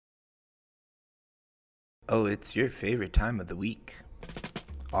Oh, it's your favorite time of the week.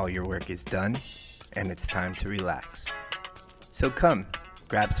 All your work is done, and it's time to relax. So come,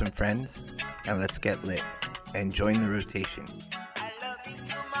 grab some friends, and let's get lit and join the rotation.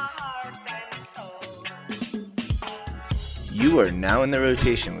 You are now in the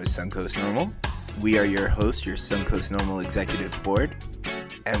rotation with Suncoast Normal. We are your host, your Suncoast Normal Executive Board,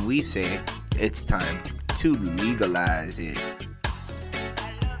 and we say it's time to legalize it.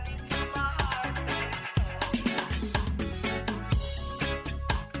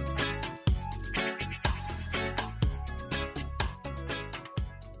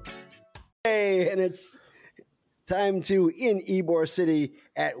 And it's time to in Ybor City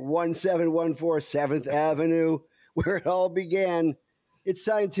at 1714 7th Avenue, where it all began. It's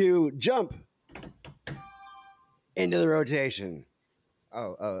time to jump into the rotation.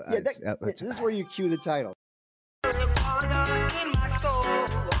 This is where you cue the title.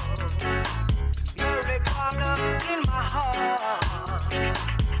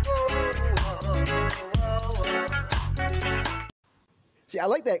 See, I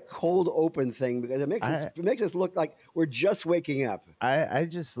like that cold open thing because it makes us look like we're just waking up. I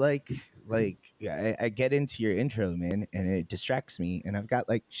just like I get into your intro, man, and it distracts me, and I've got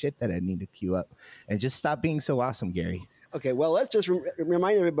like shit that I need to queue up, and just stop being so awesome, Gary. Okay, well, let's just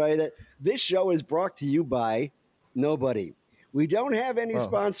remind everybody that this show is brought to you by nobody. We don't have any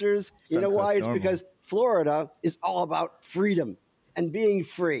sponsors. You know why? It's because Florida is all about freedom and being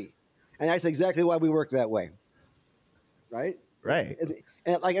free, and that's exactly why we work that way, right? Right.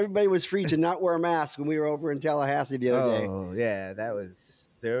 And like everybody was free to not wear a mask when we were over in Tallahassee the other day. Oh, yeah, that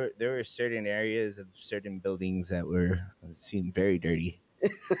was there were certain areas of certain buildings that seemed very dirty.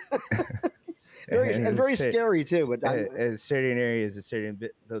 very scary too, but certain areas of certain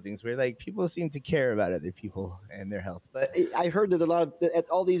buildings where like people seem to care about other people and their health. But I heard that a lot of at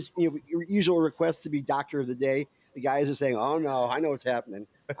all these usual requests to be doctor of the day, the guys are saying, "Oh no, I know what's happening.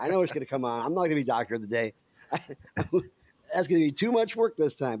 I know what's going to come on. I'm not going to be doctor of the day." That's going to be too much work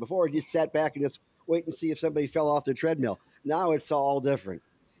this time. Before, you just sat back and just wait and see if somebody fell off the treadmill. Now it's all different.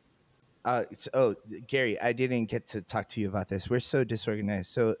 Gary, I didn't get to talk to you about this. We're so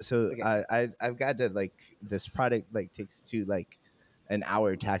disorganized. Okay. I've got to this product takes to an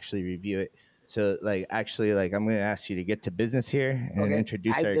hour to actually review it. So I'm going to ask you to get to business here and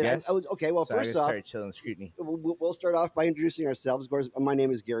introduce our guest. Okay, well, first off, start chilling scrutiny. We'll start off by introducing ourselves. Of course, my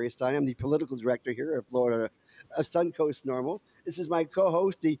name is Gary Stein. I'm the political director here at Florida of Suncoast Normal. This is my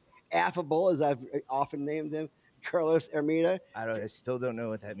co-host, the affable, as I've often named him, Carlos Ermita. I still don't know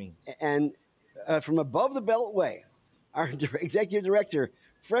what that means. And from above the Beltway, our executive director,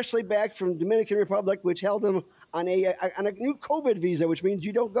 freshly back from Dominican Republic, which held him on a new COVID visa, which means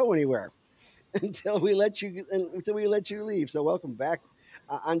you don't go anywhere until we let you leave. So welcome back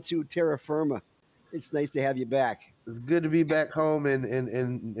onto terra firma. It's nice to have you back. It's good to be back home and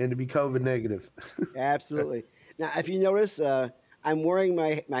to be COVID negative. Absolutely. Now, if you notice, I'm wearing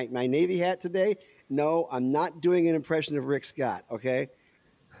my Navy hat today. No, I'm not doing an impression of Rick Scott, okay?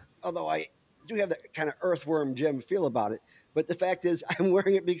 Although I do have that kind of earthworm Jim feel about it. But the fact is, I'm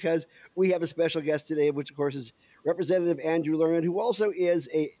wearing it because we have a special guest today, which, of course, is Representative Andrew Learned, who also is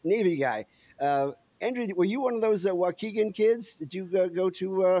a Navy guy. Andrew, were you one of those Waukegan kids? Did you go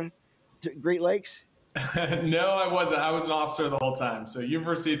to Great Lakes? No, I wasn't. I was an officer the whole time. So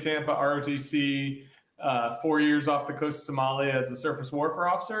University of Tampa, ROTC, 4 years off the coast of Somalia as a surface warfare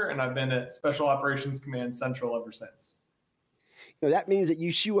officer, and I've been at Special Operations Command Central ever since. That means that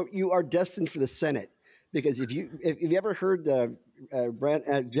you are destined for the Senate, because if you ever heard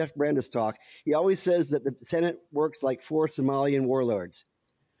Jeff Brandes talk, he always says that the Senate works like 4 Somalian warlords.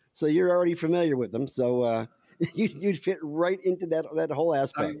 So you're already familiar with them. So you'd fit right into that whole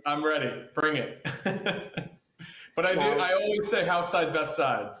aspect. I'm ready. Bring it. But I always say house side, best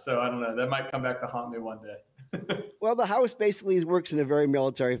side. So I don't know. That might come back to haunt me one day. Well, the House basically works in a very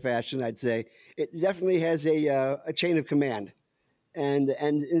military fashion, I'd say. It definitely has a chain of command. And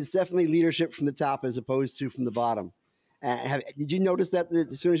it's definitely leadership from the top as opposed to from the bottom. Did you notice that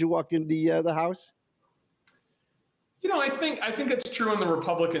as soon as you walked into the House? I think it's true on the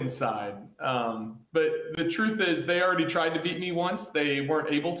Republican side. But the truth is they already tried to beat me once. They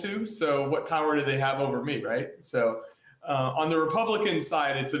weren't able to. So what power do they have over me, right? So on the Republican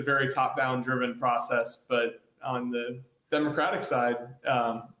side, it's a very top-down driven process. But on the Democratic side,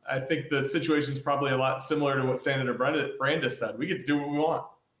 I think the situation is probably a lot similar to what Senator Brandes said. We get to do what we want.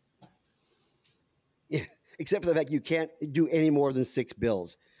 Yeah, except for the fact you can't do any more than 6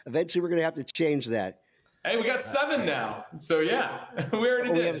 bills. Eventually, we're going to have to change that. Hey, we got 7 now. So, yeah, we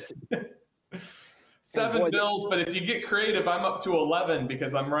already did. 7 bills, but if you get creative, I'm up to 11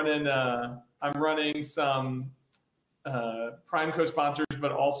 because I'm running I'm running some Prime co-sponsors,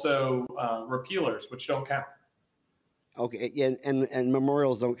 but also repealers, which don't count. Okay, and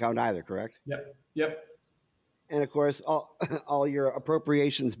memorials don't count either, correct? Yep. And of course, all your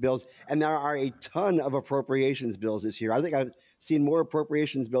appropriations bills, and there are a ton of appropriations bills this year. I think I've seen more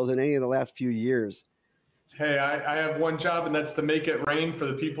appropriations bills than any of the last few years. Hey, I have one job, and that's to make it rain for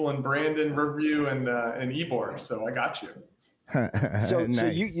the people in Brandon, Riverview, and Ybor. So I got you. So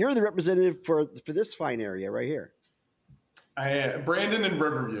Nice. you're the representative for this fine area right here. Brandon and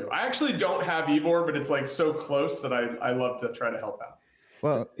Riverview. I actually don't have Ybor, but it's like so close that I love to try to help out.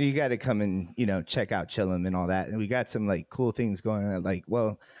 Well, you got to come and, check out Chillum and all that. And we got some like cool things going on. Like,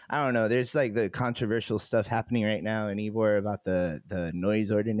 well, I don't know. There's like the controversial stuff happening right now in Ybor about the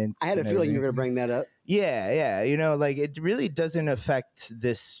noise ordinance. I had a feeling you were going to bring that up. Yeah. Like it really doesn't affect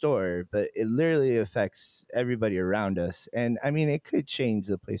this store, but it literally affects everybody around us. And I mean, it could change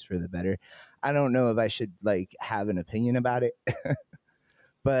the place for the better. I don't know if I should like have an opinion about it.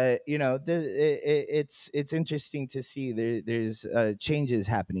 But it's interesting to see there's changes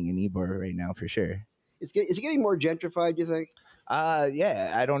happening in Ybor right now for sure. Is it getting more gentrified? You think?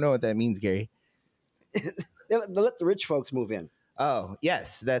 Yeah. I don't know what that means, Gary. They'll let the rich folks move in. Oh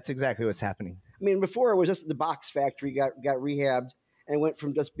yes, that's exactly what's happening. I mean, before it was just the box factory got rehabbed and went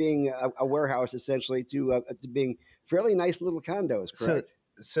from just being a warehouse essentially to being fairly nice little condos. Correct.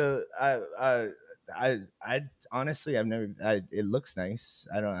 So I honestly, I've never. It looks nice.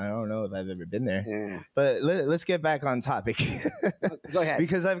 I don't know if I've ever been there. Yeah. But let's get back on topic. Go ahead.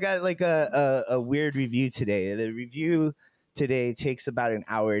 Because I've got like a weird review today. The review today takes about an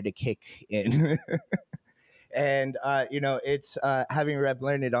hour to kick in. And it's having Rev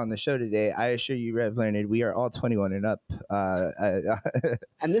Learned on the show today. I assure you, Rev Learned, we are all 21 and up.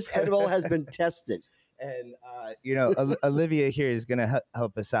 And this edible has been tested. And Olivia here is going to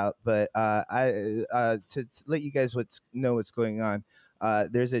help us out, but to let you guys know what's going on,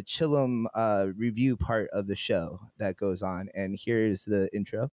 there's a Chillum review part of the show that goes on, and here's the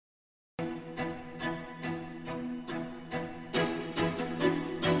intro.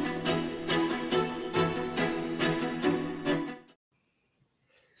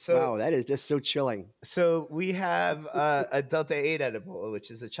 So, wow, that is just so chilling. So we have a Delta 8 edible,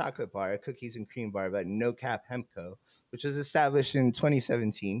 which is a chocolate bar, a cookies and cream bar by No Cap Hemp Co., which was established in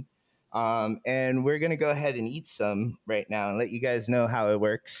 2017. And we're going to go ahead and eat some right now and let you guys know how it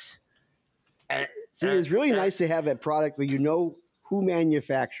works. See, it's really nice to have a product where you know who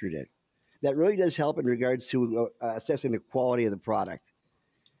manufactured it. That really does help in regards to assessing the quality of the product.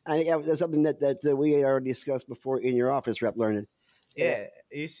 And that's something that we had already discussed before in your office, Rep Learned. Yeah,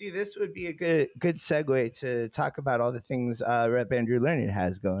 you see, this would be a good segue to talk about all the things Rep Andrew Learned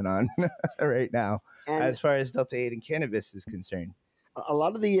has going on right now, and as far as Delta 8 and cannabis is concerned. A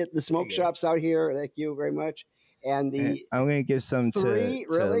lot of the smoke shops out here, thank you very much. And I'm going to give some to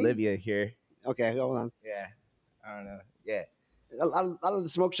Olivia here. Okay, hold on. Yeah, I don't know. Yeah. A lot of the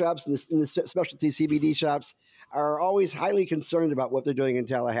smoke shops and the specialty CBD shops are always highly concerned about what they're doing in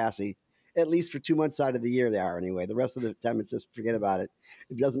Tallahassee. At least for 2 months out of the year, they are anyway. The rest of the time, it's just forget about it.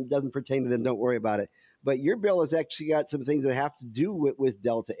 It doesn't pertain to them. Don't worry about it. But your bill has actually got some things that have to do with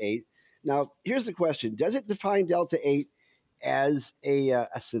Delta 8. Now, here's the question: does it define Delta 8 as a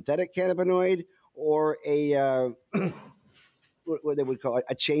synthetic cannabinoid or a what they would call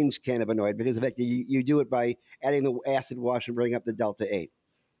a changed cannabinoid? Because of the fact that you do it by adding the acid wash and bringing up the Delta 8.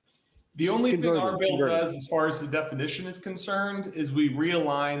 The only thing our bill does as far as the definition is concerned is we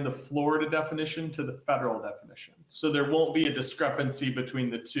realign the Florida definition to the federal definition. So there won't be a discrepancy between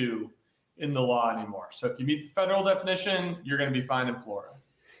the two in the law anymore. So if you meet the federal definition, you're going to be fine in Florida.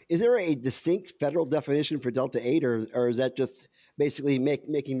 Is there a distinct federal definition for Delta 8 or is that just basically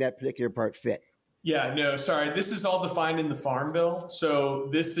making that particular part fit? Yeah, no, sorry. This is all defined in the Farm Bill. So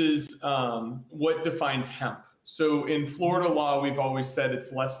this is what defines hemp. So in Florida law, we've always said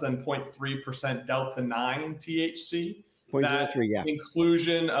it's less than 0.3% Delta 9 THC. 0.03, yeah.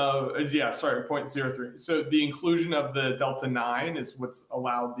 Inclusion of, 0.03. So the inclusion of the Delta 9 is what's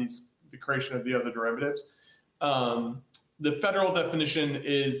allowed the creation of the other derivatives. The federal definition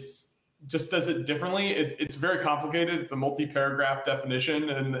just does it differently. It's very complicated. It's a multi-paragraph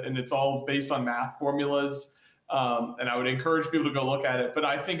definition, and it's all based on math formulas. And I would encourage people to go look at it. But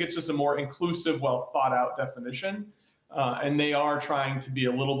I think it's just a more inclusive, well thought out definition. And they are trying to be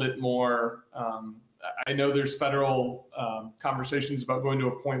a little bit more, I know there's federal conversations about going to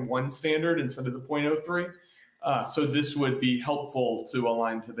a 0.1 standard instead of the 0.03. So this would be helpful to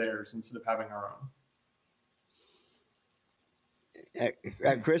align to theirs instead of having our own.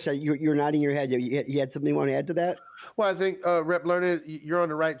 Chris, you're nodding your head. You had something you want to add to that? Well, I think Rep. Learned, you're on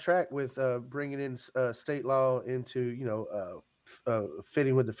the right track with bringing in state law into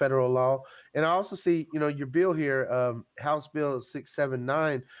fitting with the federal law. And I also see your bill here, House Bill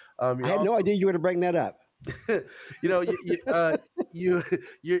 679. I had no idea you were going to bring that up.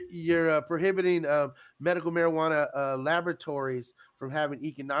 You're prohibiting medical marijuana laboratories from having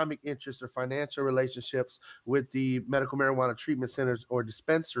economic interests or financial relationships with the medical marijuana treatment centers or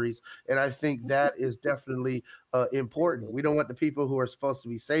dispensaries, and I think that is definitely important. We don't want the people who are supposed to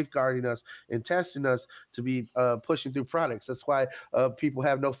be safeguarding us and testing us to be pushing through products. That's why people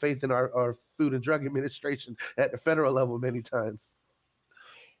have no faith in our Food and Drug Administration at the federal level many times.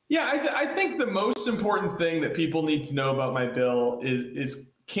 Yeah, I think the most important thing that people need to know about my bill is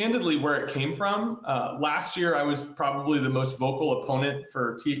candidly where it came from. Last year, I was probably the most vocal opponent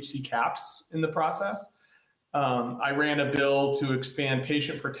for THC caps in the process. I ran a bill to expand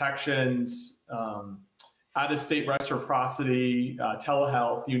patient protections, out-of-state reciprocity,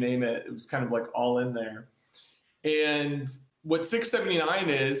 telehealth, you name it. It was kind of like all in there. And what 679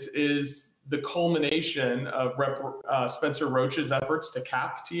 is the culmination of Spencer Roach's efforts to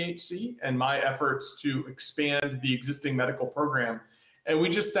cap THC and my efforts to expand the existing medical program. And we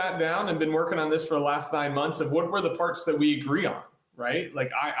just sat down and been working on this for the last 9 months of what were the parts that we agree on, right?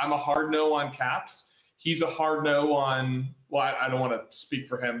 Like I'm a hard no on caps. He's a hard no on, well, I don't want to speak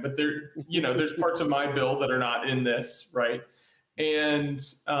for him, but there's parts of my bill that are not in this, right? And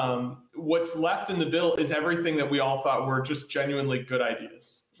what's left in the bill is everything that we all thought were just genuinely good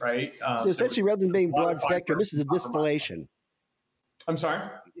ideas, right? So essentially, rather than being broad spectrum, this is a distillation. I'm sorry?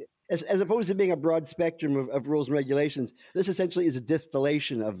 As opposed to being a broad spectrum of rules and regulations, this essentially is a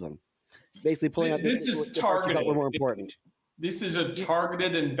distillation of them. Basically pulling out this is targeted. Were more important. This is a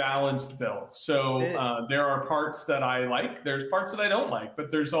targeted and balanced bill. So there are parts that I like, there's parts that I don't like, but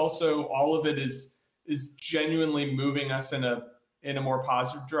there's also all of it is genuinely moving us in a more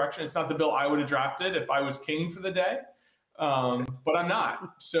positive direction. It's not the bill I would have drafted if I was king for the day, but I'm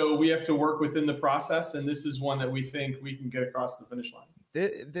not. So we have to work within the process, and this is one that we think we can get across the finish line.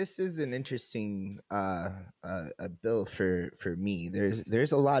 This is an interesting bill for me.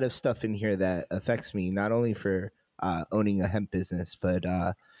 There's a lot of stuff in here that affects me, not only for owning a hemp business, but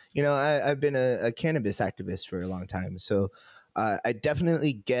I've been a cannabis activist for a long time, so I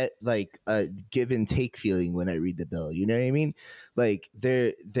definitely get like a give and take feeling when I read the bill. You know what I mean? Like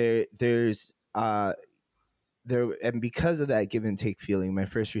there's and because of that give and take feeling, my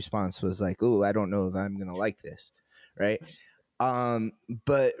first response was like, oh, I don't know if I'm gonna like this, right?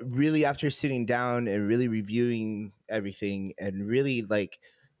 But really, after sitting down and really reviewing everything and really like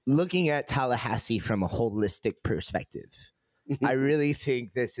looking at Tallahassee from a holistic perspective, I really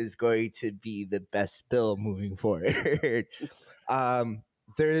think this is going to be the best bill moving forward.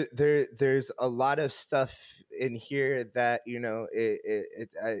 There's a lot of stuff in here that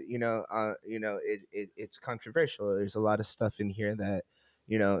it's controversial. There's a lot of stuff in here that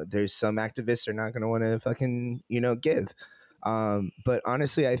there's some activists are not going to want to fucking give. But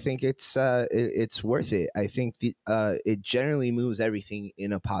honestly, I think it's worth it. I think it generally moves everything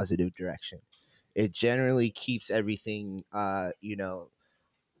in a positive direction. It generally keeps everything,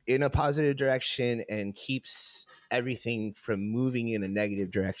 in a positive direction and keeps everything from moving in a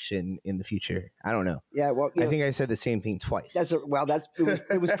negative direction in the future. I don't know. Yeah, well, I think I said the same thing twice.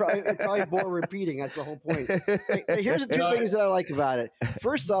 It was probably more repeating. That's the whole point. Here's the two things that I like about it.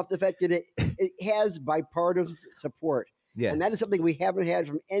 First off, the fact that it has bipartisan support. Yeah. And that is something we haven't had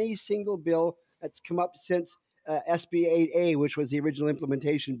from any single bill that's come up since SB 8A, which was the original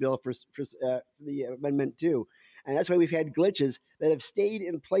implementation bill for the Amendment 2. And that's why we've had glitches that have stayed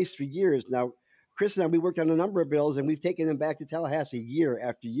in place for years. Now, Chris and I, we worked on a number of bills, and we've taken them back to Tallahassee year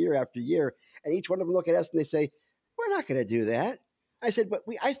after year after year. And each one of them look at us and they say, we're not going to do that. I said, but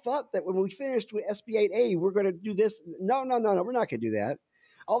I thought that when we finished with SB 8A, we're going to do this. No, we're not going to do that.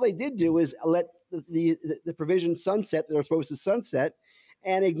 All they did do is let the provisions sunset that are supposed to sunset,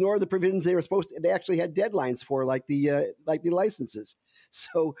 and ignore the provisions they actually had deadlines for, like the licenses.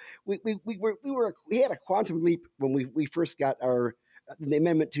 So we had a quantum leap when we first got the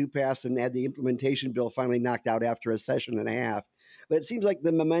Amendment 2 passed and had the implementation bill finally knocked out after a session and a half. But it seems like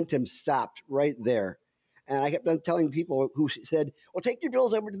the momentum stopped right there. And I kept on telling people who said, well, take your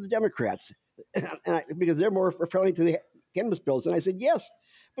bills over to the Democrats because they're more friendly to the cannabis bills. And I said, yes.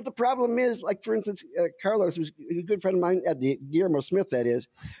 But the problem is, like, for instance, Carlos, who's a good friend of mine, Guillermo Smith, that is,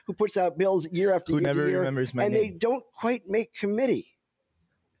 who puts out bills year after year. Who never remembers my name. And they don't quite make committee.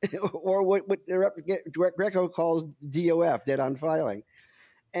 Or what Greco calls DOF, dead on filing.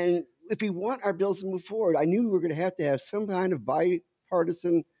 And if we want our bills to move forward, I knew we were going to have some kind of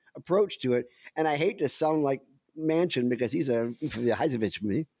bipartisan approach to it. And I hate to sound like Manchin because he's a Heisevich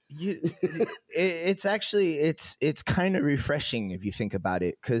me. It's actually it's kind of refreshing if you think about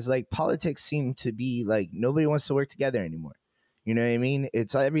it, because like politics seem to be like nobody wants to work together anymore. You know what I mean?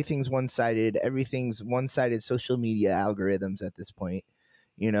 It's everything's one-sided. Everything's one-sided social media algorithms at this point.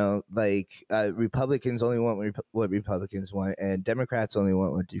 You know, like Republicans only want what Republicans want, and Democrats only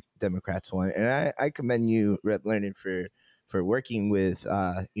want what Democrats want. And I commend you, Rep. Leonard, for working with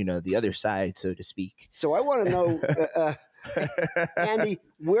the other side, so to speak. So I want to know. Andy,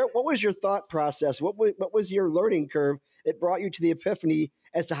 what was your thought process? What was your learning curve that brought you to the epiphany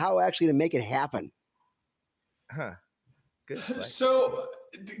as to how actually to make it happen? Good. So,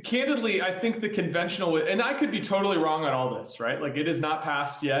 candidly, I think the conventional, and I could be totally wrong on all this, right? Like, it is not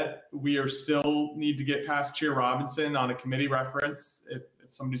passed yet. We are still need to get past Chair Robinson on a committee reference. If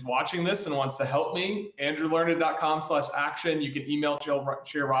somebody's watching this and wants to help me, andrewlearned.com/action. You can email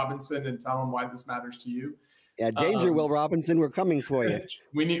Chair Robinson and tell him why this matters to you. Yeah, danger, Will Robinson, we're coming for you.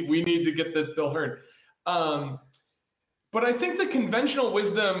 We need to get this bill heard. But I think the conventional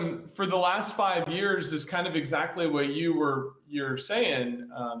wisdom for the last 5 years is kind of exactly what you're saying,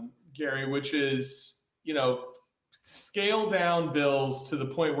 Gary, which is, scale down bills to the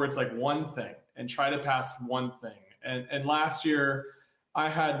point where it's like one thing and try to pass one thing. And last year I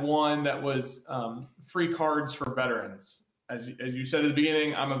had one that was free cards for veterans. As you said at the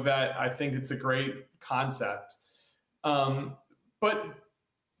beginning, I'm a vet. I think it's a great concept. But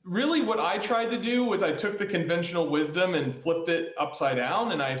really what I tried to do was I took the conventional wisdom and flipped it upside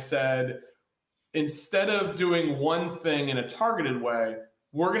down. And I said, instead of doing one thing in a targeted way,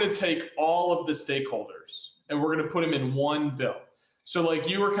 we're going to take all of the stakeholders and we're going to put them in one bill. So like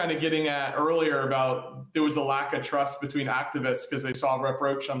you were kind of getting at earlier about there was a lack of trust between activists because they saw Rep.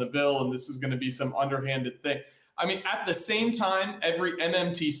 Roach on the bill and this was going to be some underhanded thing. I mean, at the same time, every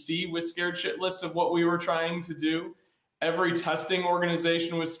MMTC was scared shitless of what we were trying to do. Every testing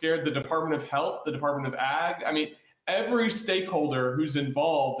organization was scared, the Department of Health, the Department of Ag. I mean, every stakeholder who's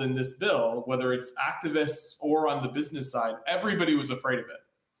involved in this bill, whether it's activists or on the business side, everybody was afraid of it.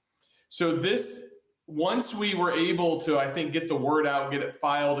 So once we were able to, I think, get the word out, get it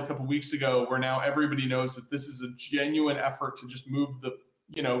filed a couple of weeks ago, where now everybody knows that this is a genuine effort to just move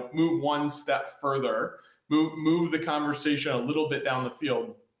one step further, move the conversation a little bit down the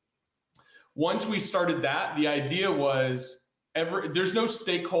field. Once we started that, the idea was there's no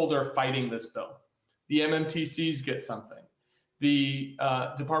stakeholder fighting this bill. The MMTCs get something. The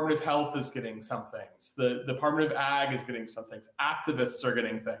Department of Health is getting some things. The Department of Ag is getting some things. Activists are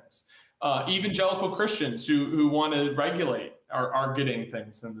getting things. Evangelical Christians who want to regulate are getting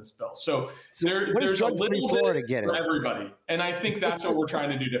things in this bill. So there's a little bit for everybody. And I think that's what we're trying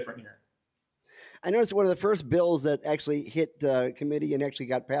to do different here. I noticed one of the first bills that actually hit committee and actually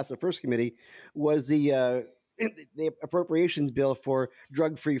got past the first committee was the appropriations bill for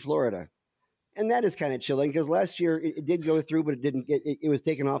drug-free Florida. And that is kind of chilling because last year it did go through, but it was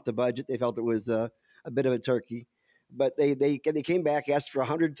taken off the budget. They felt it was a bit of a turkey. But they came back, asked for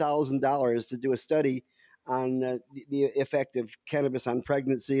 $100,000 to do a study on the effect of cannabis on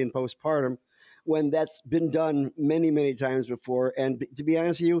pregnancy and postpartum, when that's been done many, many times before. And to be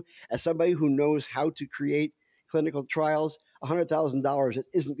honest with you, as somebody who knows how to create clinical trials, $100,000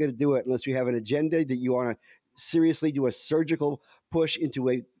 isn't going to do it unless you have an agenda that you want to seriously do a surgical push into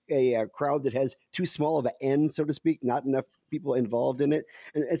a crowd that has too small of an end, so to speak, not enough people involved in it.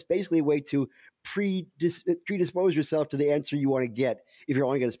 And it's basically a way to predispose yourself to the answer you want to get if you're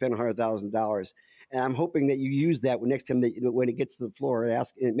only going to spend $100,000. And I'm hoping that you use that next time when it gets to the floor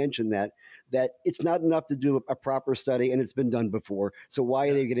and mention that it's not enough to do a proper study and it's been done before. So why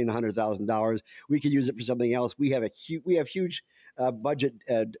are they getting $100,000? We could use it for something else. We have huge budget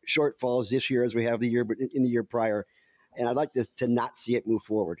shortfalls this year as we have in the year prior. And I'd like to not see it move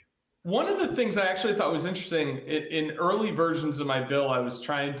forward. One of the things I actually thought was interesting in early versions of my bill, I was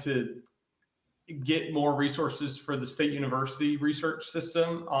trying to get more resources for the state university research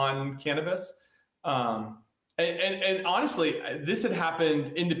system on cannabis. And honestly, this had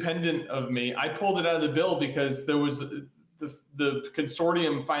happened independent of me. I pulled it out of the bill because there was the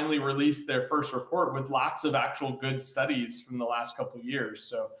consortium finally released their first report with lots of actual good studies from the last couple of years.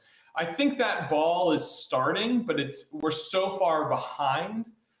 So I think that ball is starting, but we're so far behind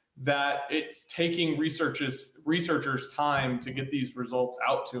that it's taking researchers time to get these results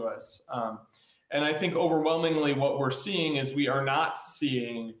out to us. And I think overwhelmingly what we're seeing is we are not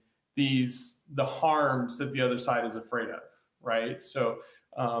seeing the harms that the other side is afraid of, right? So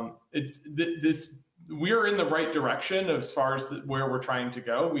this we are in the right direction as far as where we're trying to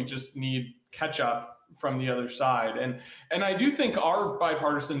go. We just need catch up from the other side. And I do think our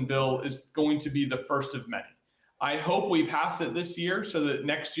bipartisan bill is going to be the first of many. I hope we pass it this year so that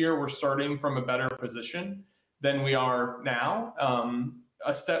next year we're starting from a better position than we are now.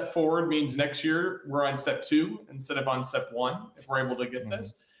 A step forward means next year we're on step 2 instead of on step 1 if we're able to get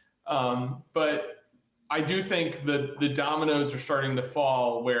this. But I do think the dominoes are starting to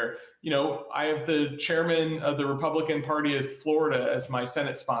fall where, I have the chairman of the Republican Party of Florida as my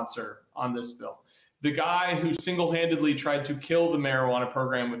Senate sponsor on this bill. The guy who single-handedly tried to kill the marijuana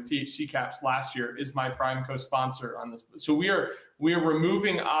program with THC caps last year is my prime co-sponsor on this. So we are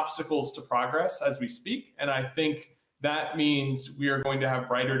removing obstacles to progress as we speak. And I think that means we are going to have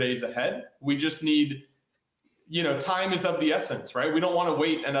brighter days ahead. We just need, time is of the essence, right? We don't want to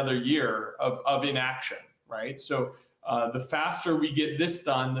wait another year of inaction, right? So the faster we get this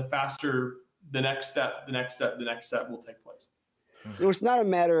done, the faster the next step will take place. So it's not a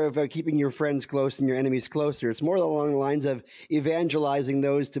matter of keeping your friends close and your enemies closer. It's more along the lines of evangelizing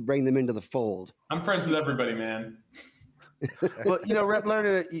those to bring them into the fold. I'm friends with everybody, man. Well, Rep.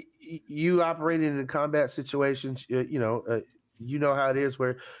 Lerner, you operated in combat situations, you know how it is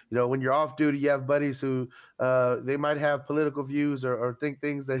where, when you're off duty, you have buddies who they might have political views or think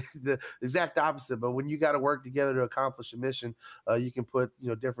things that the exact opposite. But when you got to work together to accomplish a mission, you can put,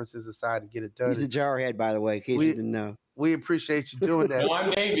 differences aside and get it done. He's a jarhead, by the way, in case you didn't know. We appreciate you doing that. No, I'm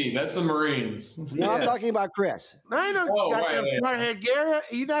Navy. That's the Marines. No, I'm talking about Chris. No, I know. Right. Gary,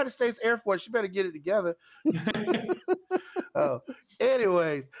 United States Air Force, you better get it together.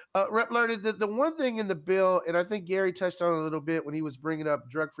 Anyways, Rep. Lerner, the one thing in the bill, and I think Gary touched on it a little bit when he was bringing up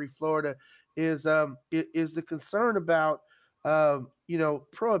drug-free Florida, is the concern about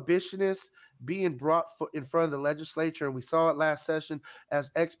prohibitionists being brought in front of the legislature, and we saw it last session, as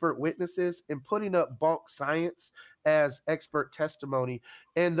expert witnesses and putting up bulk science as expert testimony.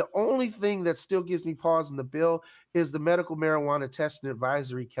 And the only thing that still gives me pause in the bill is the Medical Marijuana Testing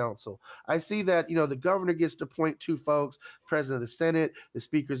Advisory Council. I see that, the governor gets to appoint 2 folks, president of the Senate, the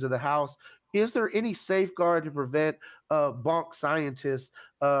speakers of the House. Is there any safeguard to prevent bonk scientists,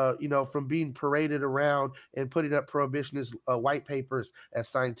 from being paraded around and putting up prohibitionist white papers as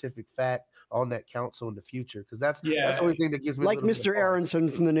scientific fact on that council in the future? Because that's the only thing that gives me like Mr. Aronson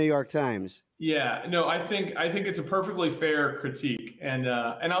from the New York Times. Yeah, no, I think it's a perfectly fair critique, and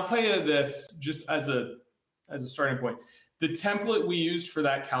I'll tell you this just as a starting point. The template we used for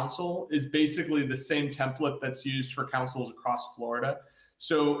that council is basically the same template that's used for councils across Florida.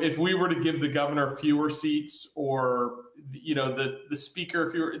 So if we were to give the governor fewer seats, or the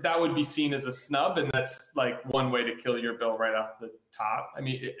speaker fewer, that would be seen as a snub, and that's like one way to kill your bill right off the top. I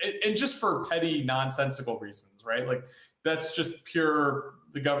mean, and just for petty, nonsensical reasons, right? Like that's just pure.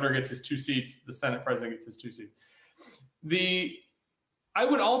 The governor gets his 2 seats, the Senate president gets his 2 seats. I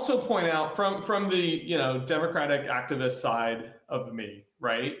would also point out from the Democratic activist side of me,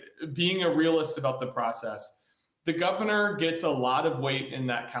 right? Being a realist about the process. The governor gets a lot of weight in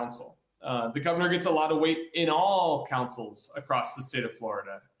that council. The governor gets a lot of weight in all councils across the state of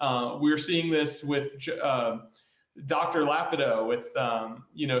Florida. We're seeing this with Dr. Lapido with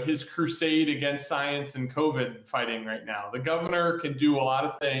his crusade against science and COVID fighting right now. The governor can do a lot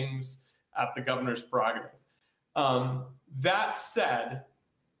of things at the governor's prerogative. That said,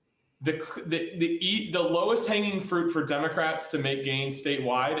 the lowest hanging fruit for Democrats to make gains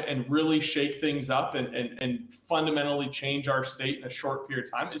statewide and really shake things up and fundamentally change our state in a short period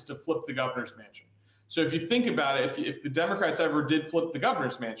of time is to flip the governor's mansion. So if you think about it, if the Democrats ever did flip the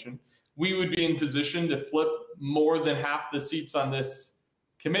governor's mansion, we would be in position to flip more than half the seats on this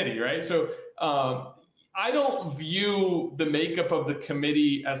committee, right? So I don't view the makeup of the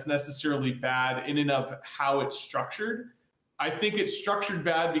committee as necessarily bad in and of how it's structured. I think it's structured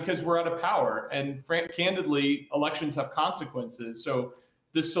bad because we're out of power, and candidly, elections have consequences. So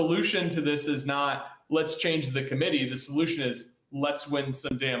the solution to this is not let's change the committee. The solution is let's win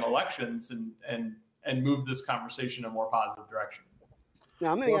some damn elections and move this conversation in a more positive direction.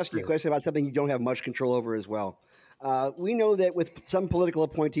 Now, I'm going to ask you a question about something you don't have much control over as well. We know that with some political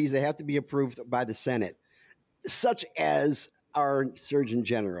appointees, they have to be approved by the Senate, such as our Surgeon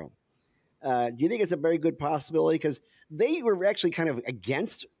General. Do you think it's a very good possibility? Because they were actually kind of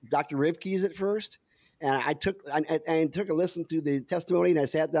against Dr. Rivke's at first. And I took a listen to the testimony, and I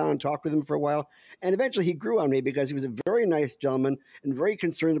sat down and talked with him for a while. And eventually he grew on me because he was a very nice gentleman and very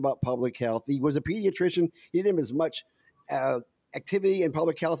concerned about public health. He was a pediatrician. He didn't have as much activity in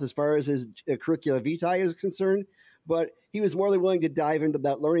public health as far as his curricula vitae is concerned, but he was more than willing to dive into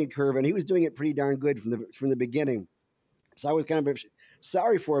that learning curve, and he was doing it pretty darn good from the beginning. So I was kind of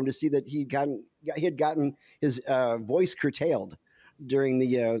sorry for him to see that he had gotten his voice curtailed during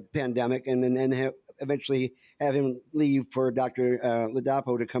the pandemic, and then eventually have him leave for Dr.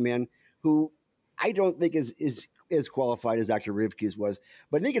 Ladapo to come in, who I don't think is as qualified as Dr. Rivke's was.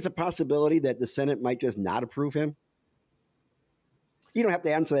 But I think it's a possibility that the Senate might just not approve him. You don't have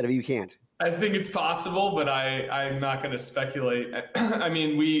to answer that if you can't. I think it's possible, but I'm not going to speculate. I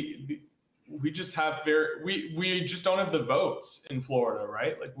mean, we just have we just don't have the votes in Florida,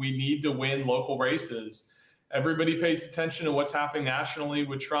 right? Like, we need to win local races. Everybody pays attention to what's happening nationally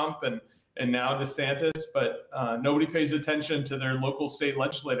with Trump and now DeSantis, but nobody pays attention to their local state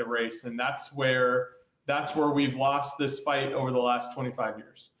legislative race, and that's where we've lost this fight over the last 25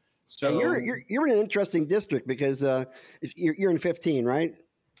 years. So you're in an interesting district because you're in 15, right?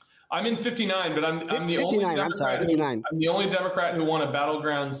 I'm in 59, but I'm the 59, only Democrat. I'm sorry, 59. I'm the only Democrat who won a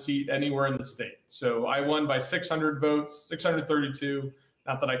battleground seat anywhere in the state. So I won by 600 votes, 632.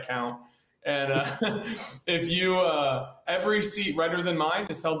 Not that I count. And if you every seat redder than mine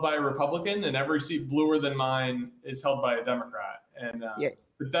is held by a Republican, and every seat bluer than mine is held by a Democrat. And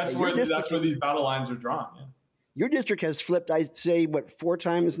but that's where these battle lines are drawn. Yeah. Your district has flipped, I'd say, 4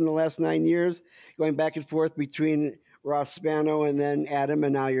 times in the last 9 years, going back and forth between Ross Spano and then Adam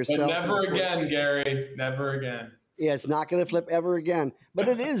and now yourself. But never again, Gary. Never again. Yeah, it's not going to flip ever again. But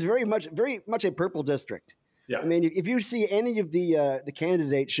it is very much a purple district. Yeah. I mean, if you see any of the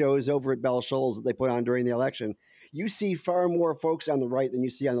candidate shows over at Bell Shoals that they put on during the election, you see far more folks on the right than you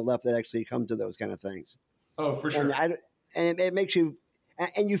see on the left that actually come to those kind of things. Oh, for sure. And it makes you,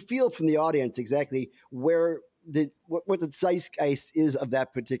 and you feel from the audience exactly what the zeitgeist is of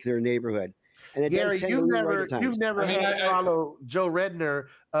that particular neighborhood. And it Gary, does tend to lean right at times. you've never had to follow Joe Redner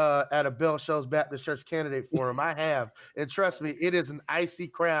at a Bell Shoals Baptist Church candidate forum. I have. And trust me, it is an icy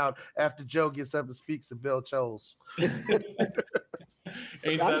crowd after Joe gets up and speaks at Bell Shoals. I'm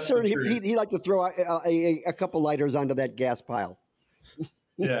certain he'd like to throw a couple lighters onto that gas pile.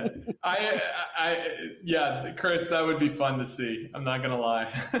 Yeah. Yeah, Chris, that would be fun to see. I'm not going to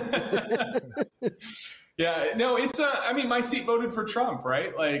lie. Yeah, no, it's I mean, my seat voted for Trump,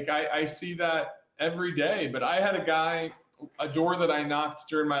 right? Like, I see that every day. But I had a door that I knocked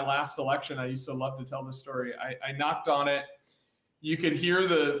during my last election. I used to love to tell this story. I knocked on it. You could hear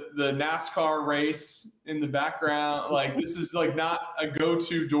the NASCAR race in the background. Like, this is like not a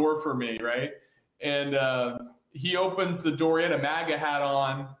go-to door for me, right? And he opens the door. He had a MAGA hat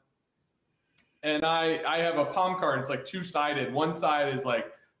on. And I have a palm card. It's like two-sided. One side is like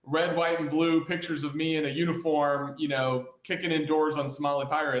red, white, and blue pictures of me in a uniform, kicking in doors on Somali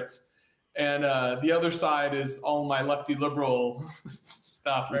pirates. And the other side is all my lefty liberal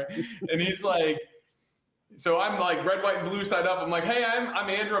stuff, right? And he's like, so I'm like red, white, and blue side up. I'm like, hey, I'm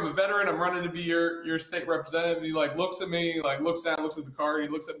Andrew. I'm a veteran. I'm running to be your state representative. And he like looks at me, like looks down, looks at the card. He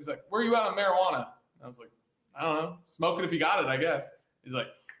looks at me. He's like, where are you at on marijuana? And I was like, I don't know. Smoke it if you got it, I guess. He's like,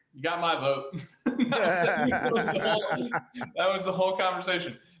 you got my vote. that was the whole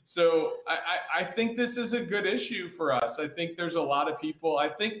conversation. So I think this is a good issue for us. I think there's a lot of people. I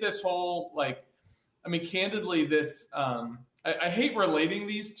think this whole, candidly, this, I hate relating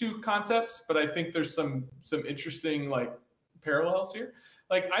these two concepts, but I think there's some interesting parallels here.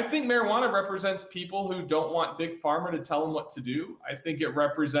 Like, I think marijuana represents people who don't want big pharma to tell them what to do. I think it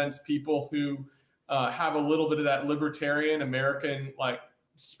represents people who have a little bit of that libertarian American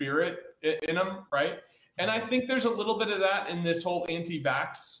spirit in them, right? And I think there's a little bit of that in this whole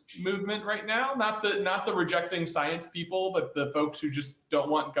anti-vax movement right now. Not the rejecting science people, but the folks who just don't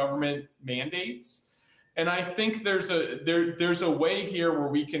want government mandates. And I think there's a way here where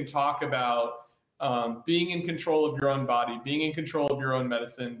we can talk about being in control of your own body, being in control of your own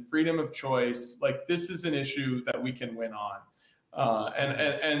medicine, freedom of choice. Like, this is an issue that we can win on.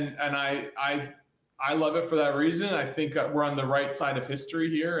 And I love it for that reason. I think we're on the right side of history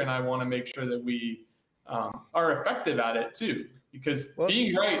here, and I want to make sure that we are effective at it too, because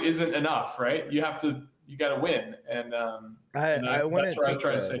being right isn't enough, right? You got to win. And that's where I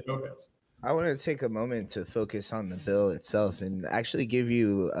try to stay focused. I want to take a moment to focus on the bill itself and actually give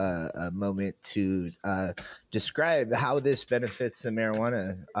you a moment to describe how this benefits the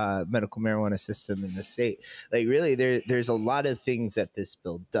medical marijuana system in the state. Like, really, there's a lot of things that this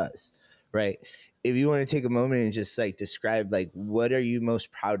bill does, right? If you want to take a moment and just describe what are you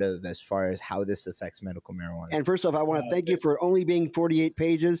most proud of as far as how this affects medical marijuana? And first off, I want to thank you for only being 48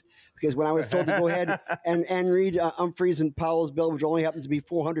 pages, because when I was told to go ahead and read Humphreys and Powell's bill, which only happens to be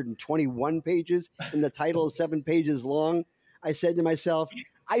 421 pages, and the title is 7 pages long, I said to myself,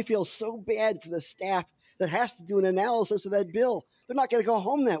 I feel so bad for the staff that has to do an analysis of that bill. they're not going to go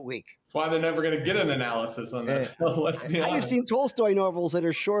home that week. That's why they're never going to get an analysis on that. Let's be honest. I've seen Tolstoy novels that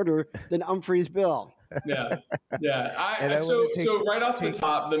are shorter than Humphrey's bill. Yeah. So right off the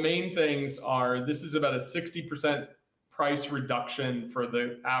top, the main things are, this is about a 60% price reduction for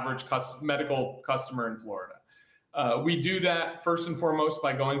the average medical customer in Florida. We do that first and foremost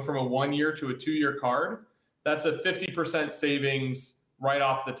by going from a 1-year to a 2-year card. That's a 50% savings right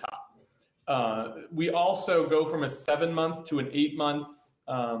off the top. We also go from a 7-month to an 8-month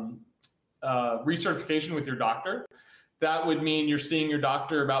recertification with your doctor. That would mean you're seeing your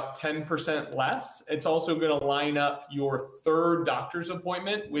doctor about 10% less. It's also going to line up your 3rd doctor's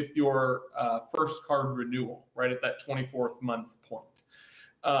appointment with your first card renewal, right at that 24th month point.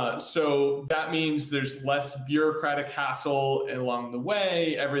 So that means there's less bureaucratic hassle along the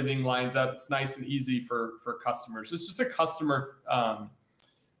way. Everything lines up. It's nice and easy for customers. It's just a customer.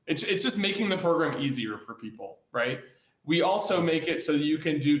 It's just making the program easier for people, right? We also make it so you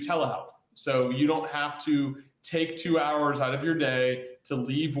can do telehealth. So you don't have to take 2 hours out of your day to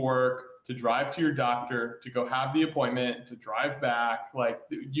leave work, to drive to your doctor, to go have the appointment, to drive back. Like,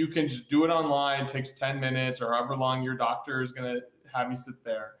 you can just do it online. It takes 10 minutes or however long your doctor is going to have you sit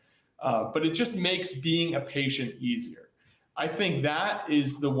there. But it just makes being a patient easier. I think that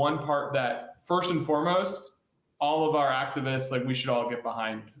is the one part that, first and foremost, all of our activists, like, we should all get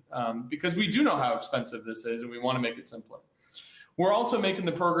behind, because we do know how expensive this is and we want to make it simpler. We're also making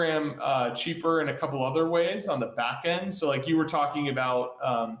the program cheaper in a couple other ways on the back end. So like you were talking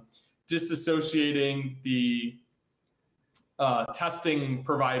about disassociating the testing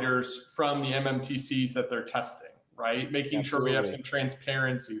providers from the MMTCs that they're testing, right? Making sure we have some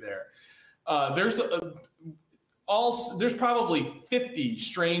transparency there. There's probably 50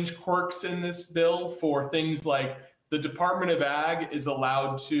 strange quirks in this bill for things like the Department of Ag is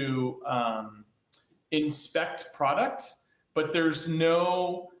allowed to inspect product, but there's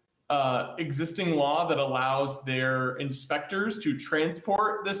no existing law that allows their inspectors to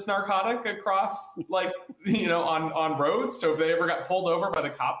transport this narcotic across, like, on roads. So if they ever got pulled over by the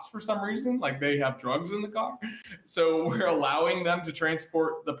cops for some reason, like they have drugs in the car, so we're allowing them to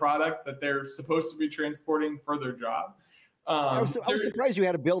transport the product that they're supposed to be transporting for their job. I was surprised you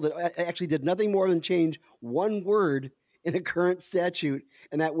had a bill that actually did nothing more than change one word in a current statute,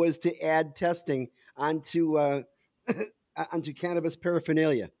 and that was to add testing onto onto cannabis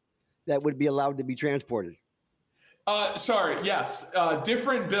paraphernalia that would be allowed to be transported. Sorry, yes,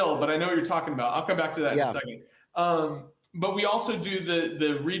 different bill, but I know what you're talking about. I'll come back to that in a second. But we also do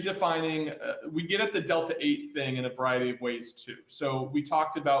the redefining. We get at the Delta 8 thing in a variety of ways too. So we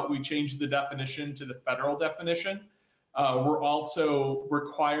talked about, we changed the definition to the federal definition. We're also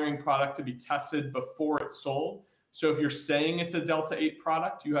requiring product to be tested before it's sold. So if you're saying it's a Delta 8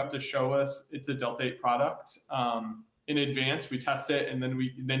 product, you have to show us it's a Delta 8 product. In advance, we test it, and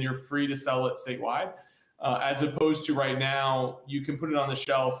then you're free to sell it statewide. As opposed to right now, you can put it on the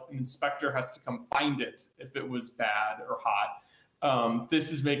shelf, an inspector has to come find it if it was bad or hot.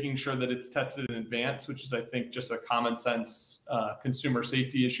 This is making sure that it's tested in advance, which is, I think, just a common sense consumer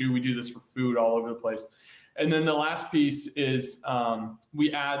safety issue. We do this for food all over the place. And then the last piece is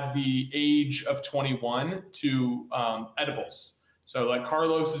we add the age of 21 to edibles. So like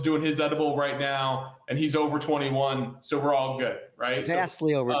Carlos is doing his edible right now, and he's over 21, so we're all good, right?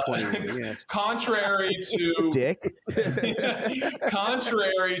 Vastly over 21. Yes. Contrary to Dick.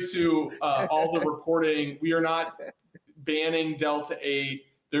 Contrary to all the reporting, we are not banning Delta 8.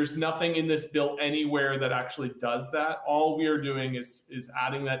 There's nothing in this bill anywhere that actually does that. All we are doing is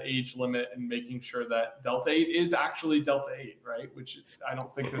adding that age limit and making sure that Delta 8 is actually Delta 8, right? Which I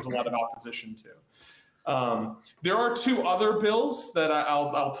don't think there's a lot of opposition to. There are 2 other bills that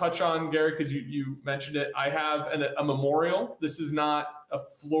I'll touch on, Gary, because you mentioned it. I have a memorial. This is not a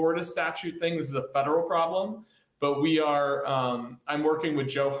Florida statute thing. This is a federal problem. But we are, I'm working with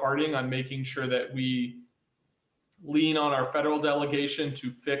Joe Harding on making sure that we lean on our federal delegation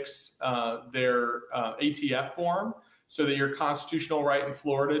to fix their ATF form so that your constitutional right in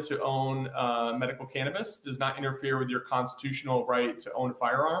Florida to own medical cannabis does not interfere with your constitutional right to own a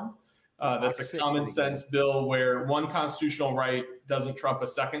firearm. That's a common sense bill where one constitutional right doesn't trump a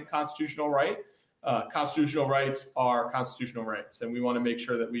second constitutional right. Constitutional rights are constitutional rights, and we want to make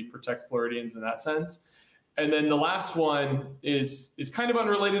sure that we protect Floridians in that sense. And then the last one is kind of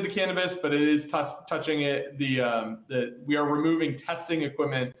unrelated to cannabis, but it is touching it. We are removing testing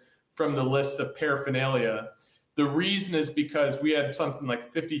equipment from the list of paraphernalia. The reason is because we had something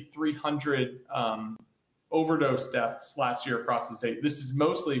like 5,300 overdose deaths last year across the state. This is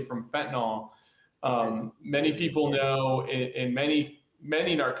mostly from fentanyl. Many people know in many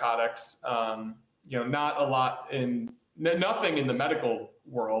narcotics, not a lot in nothing in the medical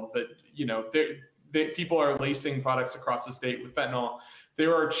world, but people are lacing products across the state with fentanyl.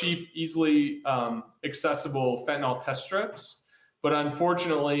 There are cheap, easily accessible fentanyl test strips, but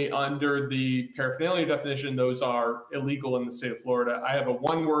unfortunately, under the paraphernalia definition, those are illegal in the state of Florida. I have a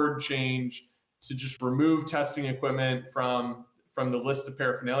one-word change to just remove testing equipment from the list of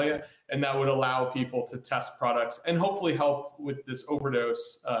paraphernalia, and that would allow people to test products and hopefully help with this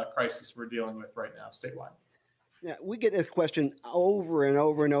overdose crisis we're dealing with right now statewide. Yeah, we get this question over and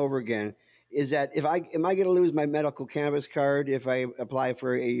over and over again. Is that am I going to lose my medical cannabis card if I apply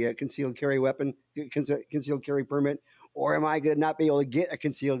for a concealed carry concealed carry permit, or am I going to not be able to get a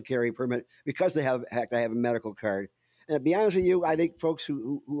concealed carry permit because I have a medical card? And to be honest with you, I think folks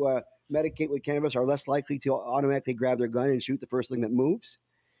who medicate with cannabis are less likely to automatically grab their gun and shoot the first thing that moves.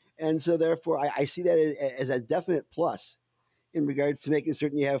 And so therefore, I see that as a definite plus in regards to making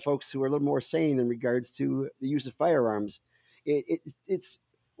certain you have folks who are a little more sane in regards to the use of firearms. It's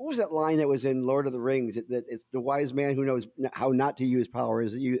what was that line that was in Lord of the Rings? That it's the wise man who knows how not to use power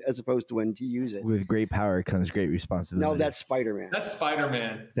as opposed to when to use it. With great power comes great responsibility. No, that's Spider-Man. That's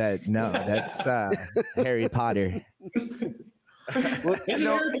Spider-Man. That's Harry Potter. Well,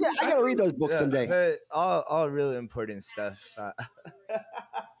 I got to read those books someday. All really important stuff.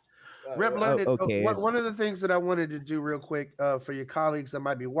 Rep London, okay. One of the things that I wanted to do real quick for your colleagues that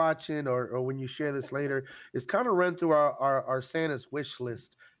might be watching or when you share this later is kind of run through our Santa's wish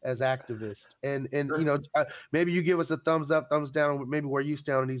list as activists. And maybe you give us a thumbs up, thumbs down, maybe where you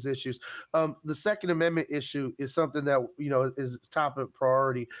stand on these issues. The Second Amendment issue is something that, is top of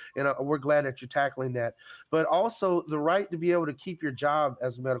priority. And we're glad that you're tackling that. But also the right to be able to keep your job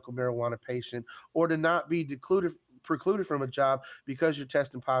as a medical marijuana patient or to not be precluded from a job because you're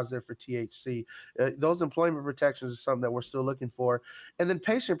testing positive for THC. Those employment protections is something that we're still looking for. And then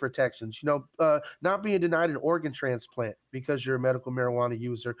patient protections, not being denied an organ transplant because you're a medical marijuana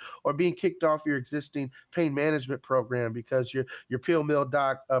user, or being kicked off your existing pain management program because your pill mill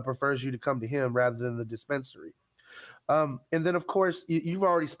doc prefers you to come to him rather than the dispensary. And then, of course, you've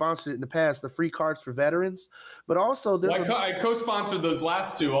already sponsored it in the past, the free cards for veterans, but also I co-sponsored those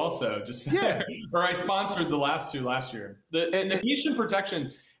last two also, or I sponsored the last two last year. The patient protections,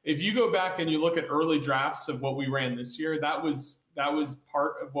 if you go back and you look at early drafts of what we ran this year, that was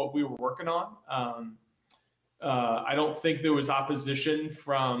part of what we were working on. I don't think there was opposition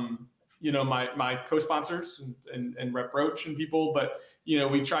from my co-sponsors and Rep Roach and people, but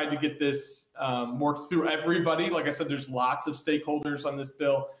we tried to get this worked through everybody. Like I said, there's lots of stakeholders on this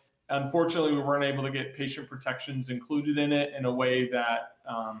bill. Unfortunately, we weren't able to get patient protections included in it in a way that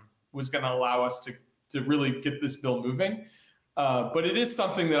was going to allow us to really get this bill moving. But it is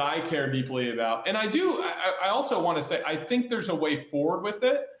something that I care deeply about. And I also want to say, I think there's a way forward with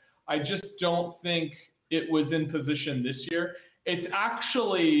it. I just don't think it was in position this year. It's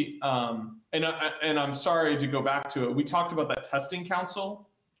actually, and I'm sorry to go back to it. We talked about that testing council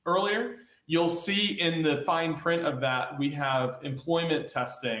earlier. You'll see in the fine print of that, we have employment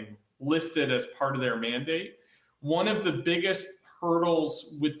testing listed as part of their mandate. One of the biggest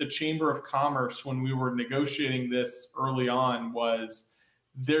hurdles with the Chamber of Commerce when we were negotiating this early on was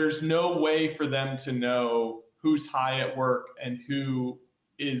there's no way for them to know who's high at work and who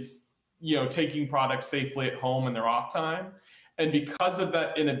is, taking products safely at home in their off time. And because of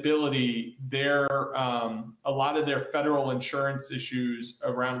that inability, a lot of their federal insurance issues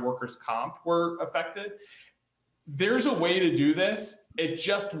around workers' comp were affected. There's a way to do this. It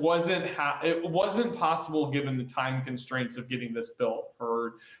just wasn't possible given the time constraints of getting this bill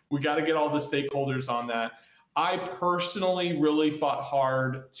heard. We got to get all the stakeholders on that. I personally really fought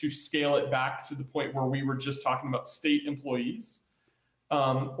hard to scale it back to the point where we were just talking about state employees.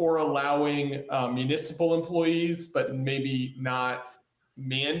 Or allowing municipal employees, but maybe not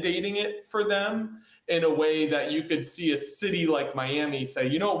mandating it for them in a way that you could see a city like Miami say,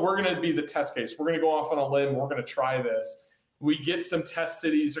 we're going to be the test case. We're going to go off on a limb. We're going to try this. We get some test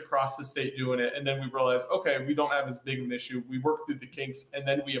cities across the state doing it. And then we realize, okay, we don't have as big of an issue. We work through the kinks and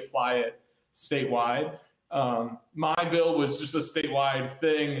then we apply it statewide. My bill was just a statewide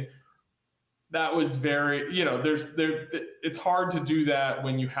thing. That was very, it's hard to do that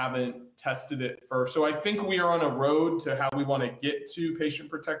when you haven't tested it first. So I think we are on a road to how we want to get to patient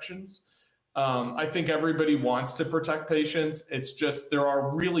protections. I think everybody wants to protect patients. It's just there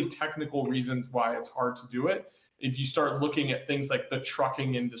are really technical reasons why it's hard to do it. If you start looking at things like the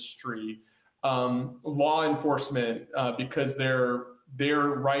trucking industry, law enforcement, because their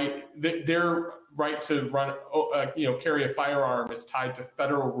right to run, carry a firearm is tied to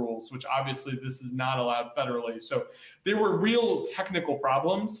federal rules, which obviously this is not allowed federally. So there were real technical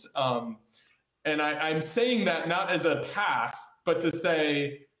problems. And I'm saying that not as a pass, but to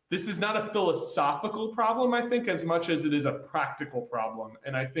say this is not a philosophical problem, I think, as much as it is a practical problem.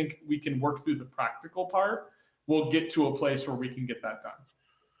 And I think we can work through the practical part. We'll get to a place where we can get that done.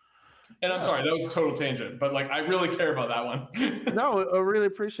 And I'm sorry, that was a total tangent, but like I really care about that one. No, I really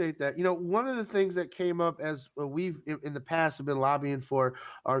appreciate that. You know, one of the things that came up as we've in the past have been lobbying for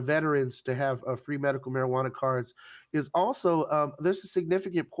our veterans to have free medical marijuana cards is also there's a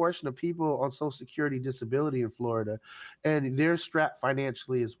significant portion of people on Social Security disability in Florida, and they're strapped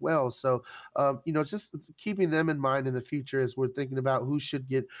financially as well. So, you know, just keeping them in mind in the future as we're thinking about who should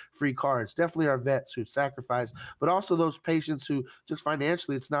get free cards. Definitely our vets who've sacrificed, but also those patients who just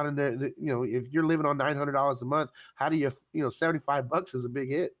financially, it's not in their, you know, if you're living on $900 a month, how do you, you know, $75 is a big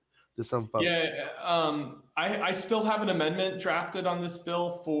hit to some folks. Yeah, I still have an amendment drafted on this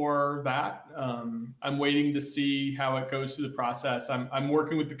bill for that. I'm waiting to see how it goes through the process. I'm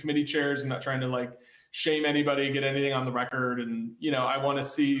working with the committee chairs. I'm not trying to like shame anybody, get anything on the record, and you know, I want to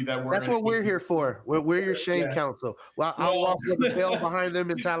see that we're. That's what we're here for. We're your shame council. Well, I'll walk with the bill behind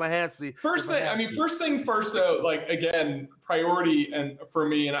them in Tallahassee. First thing first though, like again, priority and for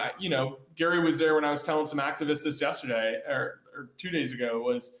me, and I, you know, Gary was there when I was telling some activists this yesterday or 2 days ago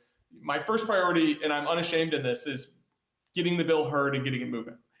was. My first priority, and I'm unashamed in this, is getting the bill heard and getting it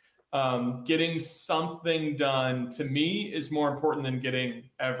moving. Getting something done to me is more important than getting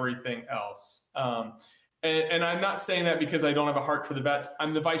everything else. And I'm not saying that because I don't have a heart for the vets.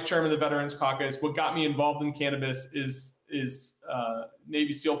 I'm the vice chairman of the Veterans Caucus. What got me involved in cannabis is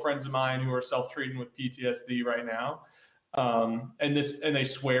Navy SEAL friends of mine who are self-treating with PTSD right now. And they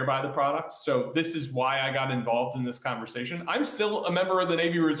swear by the product. So this is why I got involved in this conversation. I'm still a member of the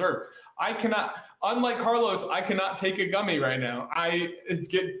Navy Reserve. I cannot, unlike Carlos, I cannot take a gummy right now. I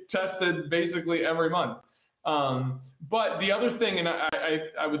get tested basically every month. But the other thing, and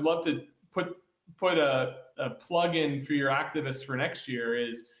I would love to put a plug in for your activists for next year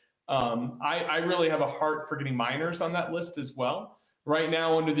is I really have a heart for getting minors on that list as well. Right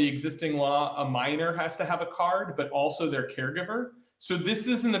now, under the existing law, a minor has to have a card, but also their caregiver. So this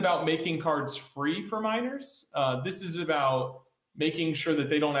isn't about making cards free for minors. This is about making sure that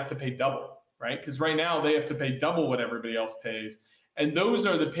they don't have to pay double, right? Because right now they have to pay double what everybody else pays. And those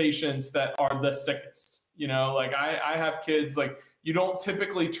are the patients that are the sickest. You know, like I have kids, like you don't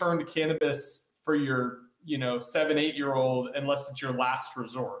typically turn to cannabis for your, you know, 7-8-year-old unless it's your last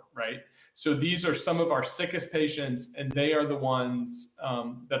resort, right? So these are some of our sickest patients, and they are the ones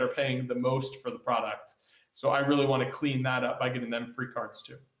that are paying the most for the product. So I really want to clean that up by getting them free cards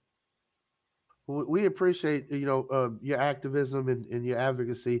too. We appreciate, you know, your activism and your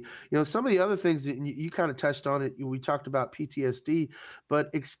advocacy. You know, some of the other things that you kind of touched on it. We talked about PTSD, but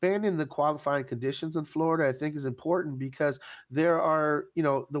expanding the qualifying conditions in Florida, I think, is important because there are, you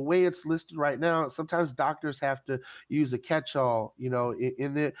know, the way it's listed right now. Sometimes doctors have to use a catch-all. You know,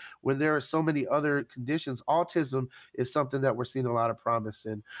 in there when there are so many other conditions. Autism is something that we're seeing a lot of promise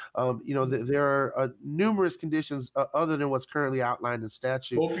in. You know, there are numerous conditions other than what's currently outlined in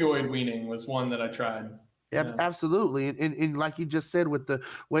statute. Opioid weaning was one that I tried. Yeah. Absolutely. And like you just said, with the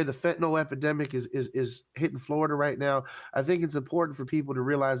way the fentanyl epidemic is hitting Florida right now, I think it's important for people to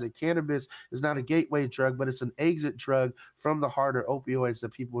realize that cannabis is not a gateway drug, but it's an exit drug from the harder opioids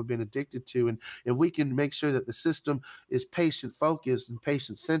that people have been addicted to. And if we can make sure that the system is patient focused and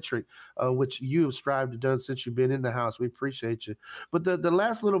patient centric, which you have strived to do since you've been in the House, we appreciate you. But the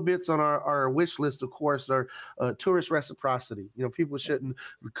last little bits on our wish list, of course, are tourist reciprocity. You know, people shouldn't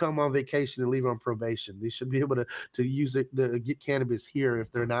come on vacation and leave on probation. They should be able to use get cannabis here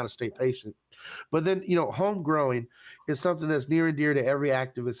if they're not a state patient. But then, you know, home growing is something that's near and dear to every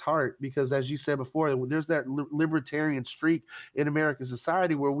activist's heart because, as you said before, there's that libertarian streak in American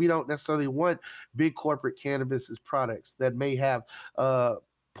society where we don't necessarily want big corporate cannabis as products that may have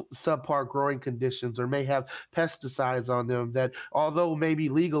subpar growing conditions or may have pesticides on them that, although may be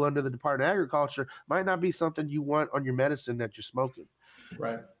legal under the Department of Agriculture, might not be something you want on your medicine that you're smoking.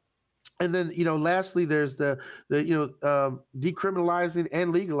 Right. And then, you know, lastly, there's the decriminalizing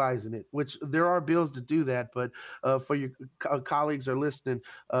and legalizing it, which there are bills to do that. But for your colleagues are listening,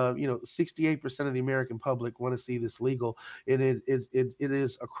 you know, 68% of the American public want to see this legal. And it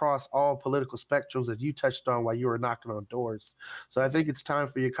is across all political spectrums that you touched on while you were knocking on doors. So I think it's time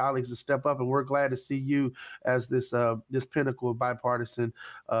for your colleagues to step up. And we're glad to see you as this pinnacle of bipartisan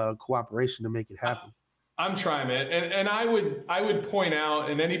cooperation to make it happen. I'm trying, man. And I would point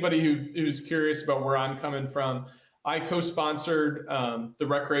out, and anybody who's curious about where I'm coming from, I co-sponsored the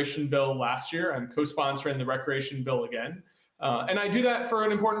recreation bill last year. I'm co-sponsoring the recreation bill again. And I do that for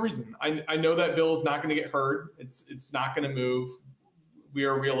an important reason. I know that bill is not going to get heard. It's not going to move. We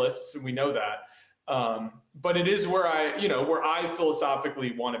are realists and we know that. But it is where I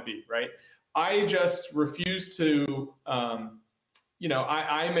philosophically want to be, right? I just refuse to, I'm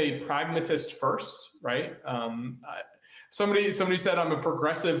a pragmatist first, right? Somebody said I'm a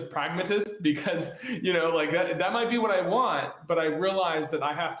progressive pragmatist because, like that might be what I want, but I realize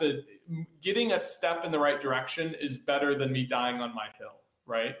that getting a step in the right direction is better than me dying on my hill,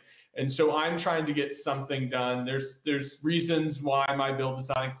 right? And so I'm trying to get something done. There's reasons why my bill does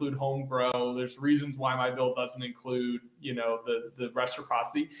not include home grow. There's reasons why my bill doesn't include, the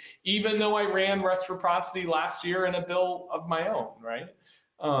reciprocity, even though I ran reciprocity last year in a bill of my own, right?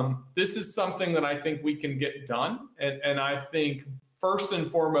 This is something that I think we can get done. And I think first and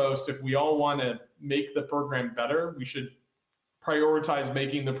foremost, if we all want to make the program better, we should prioritize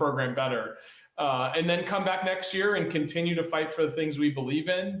making the program better. And then come back next year and continue to fight for the things we believe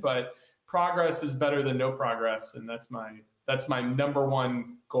in. But progress is better than no progress. And that's my number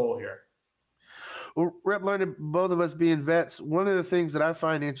one goal here. Well, Rep. Learned, both of us being vets, one of the things that I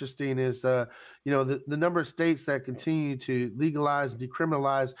find interesting is, the number of states that continue to legalize,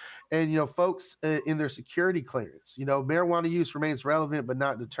 decriminalize, and, folks in their security clearance. Marijuana use remains relevant but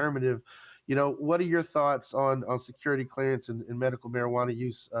not determinative. What are your thoughts on security clearance and medical marijuana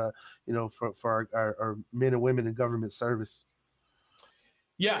use, for our men and women in government service?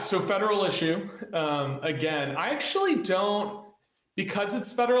 Yeah, so federal issue. Again, I actually don't, because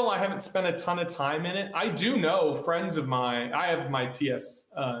it's federal, I haven't spent a ton of time in it. I do know friends of mine. I have my TS,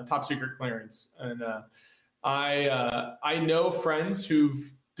 top secret clearance, and I know friends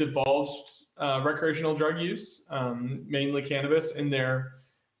who've divulged recreational drug use, mainly cannabis, in their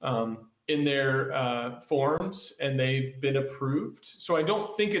forms, and they've been approved. So I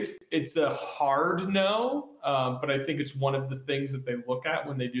don't think it's a hard no, but I think it's one of the things that they look at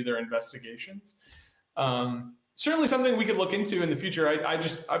when they do their investigations. Certainly something we could look into in the future.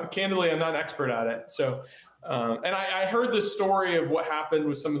 Candidly, I'm not an expert at it. So, and I heard the story of what happened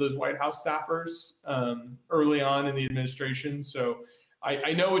with some of those White House staffers early on in the administration. So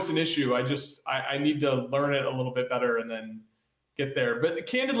I know it's an issue. I need to learn it a little bit better and then get there. But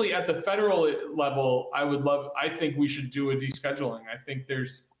candidly, at the federal level, I think we should do a descheduling. I think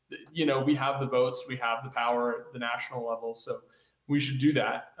we have the votes, we have the power at the national level, so we should do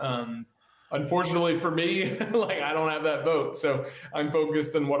that. Unfortunately for me, I don't have that vote, so I'm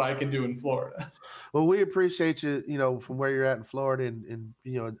focused on what I can do in Florida. Well, we appreciate you, from where you're at in Florida and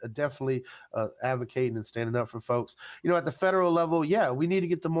definitely advocating and standing up for folks. At the federal level, yeah, we need to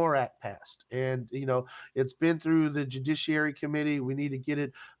get the MORE Act passed. And, it's been through the Judiciary Committee. We need to get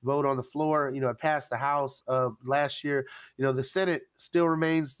it vote on the floor. It passed the House last year. The Senate still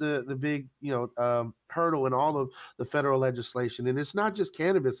remains the big, hurdle in all of the federal legislation. And it's not just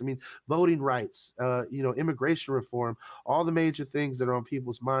cannabis. I mean, voting rights, immigration reform, all the major things that are on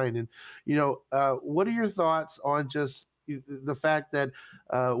people's mind. And, what are your thoughts on just the fact that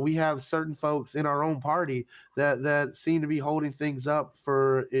we have certain folks in our own party that seem to be holding things up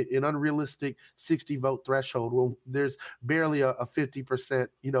for an unrealistic 60 vote threshold? Well, there's barely a 50%,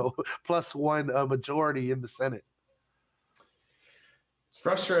 plus one majority in the Senate. It's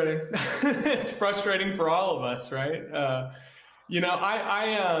frustrating. It's frustrating for all of us, right? I'm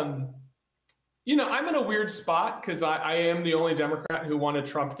in a weird spot because I am the only Democrat who won a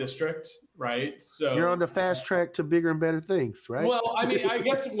Trump district, right? So you're on the fast track to bigger and better things, right? Well, I mean, I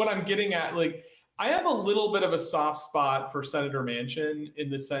guess what I'm getting at, I have a little bit of a soft spot for Senator Manchin in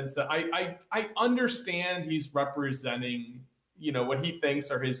the sense that I understand he's representing, what he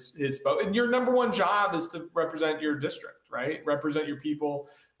thinks are his vote. And your number one job is to represent your district, right? Represent your people.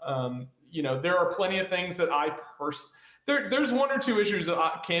 There are plenty of things that there's one or two issues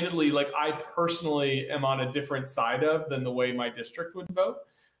that candidly, I personally am on a different side of than the way my district would vote.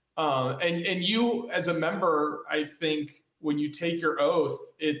 And you as a member, I think when you take your oath,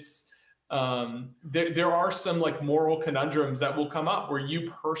 it's there are some moral conundrums that will come up where you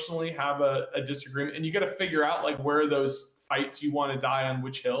personally have a disagreement, and you got to figure out where those fights you want to die on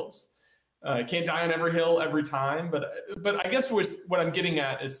which hills. Can't die on every hill every time, but I guess what I'm getting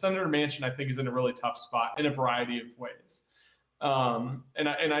at is Senator Manchin, I think, is in a really tough spot in a variety of ways, and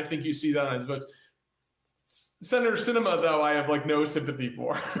I think you see that on his votes. Senator Sinema, though, I have no sympathy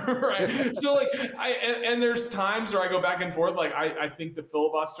for, right? So and there's times where I go back and forth. I think the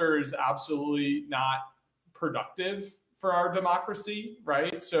filibuster is absolutely not productive for our democracy,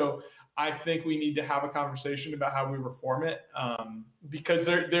 right? So I think we need to have a conversation about how we reform it, because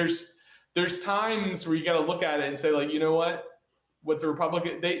there's times where you got to look at it and say, you know what the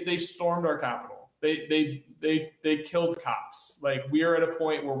Republican, they stormed our Capitol. They killed cops. We are at a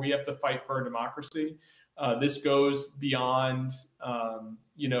point where we have to fight for our democracy. This goes beyond,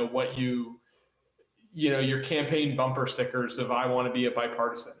 what you your campaign bumper stickers of "I want to be a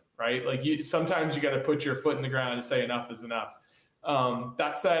bipartisan," right? Like sometimes you got to put your foot in the ground and say enough is enough.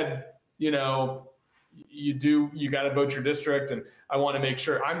 That said, you got to vote your district, and I want to make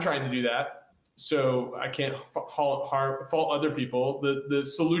sure I'm trying to do that. So I can't fault other people. The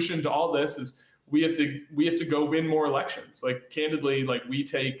solution to all this is we have to go win more elections. Like candidly, like we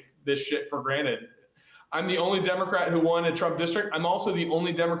take this shit for granted. I'm the only Democrat who won a Trump district. I'm also the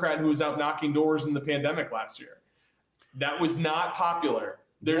only Democrat who was out knocking doors in the pandemic last year. That was not popular.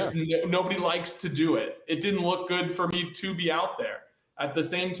 Nobody likes to do it. It didn't look good for me to be out there. At the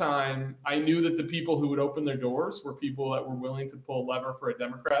same time, I knew that the people who would open their doors were people that were willing to pull a lever for a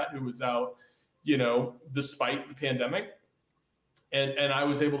Democrat who was out, despite the pandemic. And I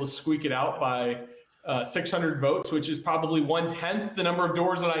was able to squeak it out by 600 votes, which is probably 1/10 the number of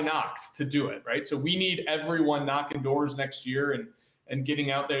doors that I knocked to do it, right? So we need everyone knocking doors next year and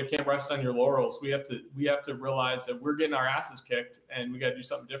getting out there. You can't rest on your laurels. We have to realize that we're getting our asses kicked and we got to do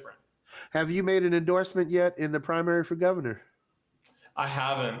something different. Have you made an endorsement yet in the primary for governor? I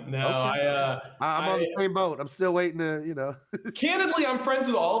haven't. No, okay. I'm on the same boat. I'm still waiting to, Candidly, I'm friends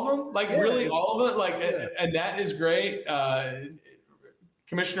with all of them. Like really all of it. Like Annette is great.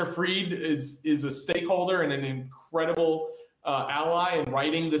 Commissioner Freed is a stakeholder and an incredible ally in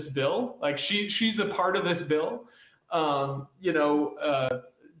writing this bill. Like she's a part of this bill.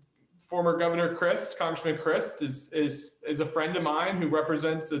 Former Governor Christ, Congressman Christ, is a friend of mine who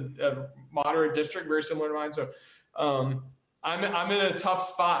represents a moderate district very similar to mine. So I'm in a tough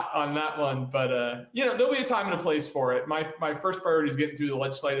spot on that one, but there'll be a time and a place for it. My first priority is getting through the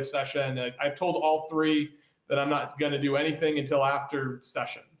legislative session. I've told all three that I'm not going to do anything until after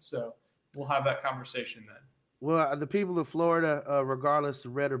session. So we'll have that conversation then. Well, the people of Florida, regardless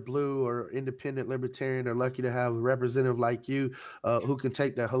of red or blue or independent libertarian, are lucky to have a representative like you who can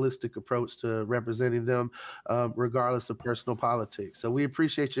take that holistic approach to representing them, regardless of personal politics. So we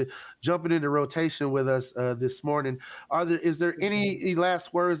appreciate you jumping into rotation with us this morning. Is there any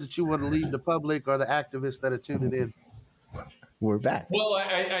last words that you want to leave the public or the activists that are tuning in? We're back. Well,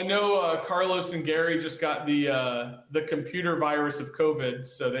 I know Carlos and Gary just got the computer virus of COVID,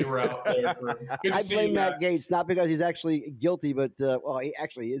 so they were out there for. I blame Matt Gaetz, not because he's actually guilty, but he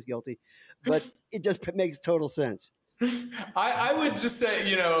actually is guilty, but it just makes total sense. I would just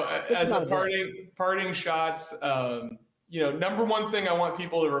say, as a parting shots, number one thing I want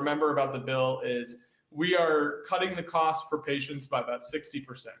people to remember about the bill is we are cutting the cost for patients by about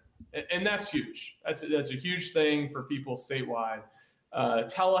 60%. And that's huge. That's a huge thing for people statewide.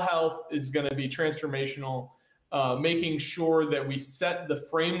 Telehealth is going to be transformational, making sure that we set the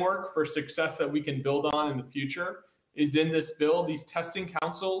framework for success that we can build on in the future is in this bill. These testing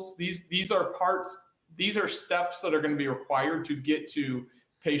councils, these are steps that are going to be required to get to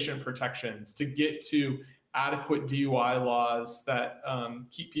patient protections, to get to adequate DUI laws that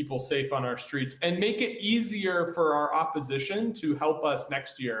keep people safe on our streets and make it easier for our opposition to help us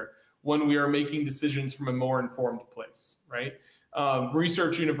next year when we are making decisions from a more informed place, right?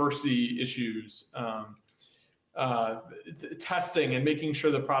 Research university issues, testing and making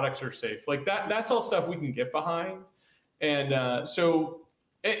sure the products are safe. Like that's all stuff we can get behind. And and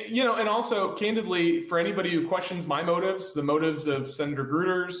also candidly, for anybody who questions my motives, the motives of Senator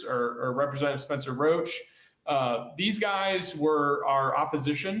Gruters or Representative Spencer Roach, these guys were our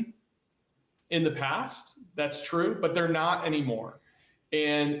opposition in the past. That's true, but they're not anymore.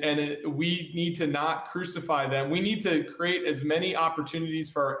 And we need to not crucify them. We need to create as many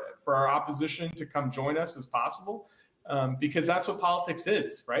opportunities for our opposition to come join us as possible, because that's what politics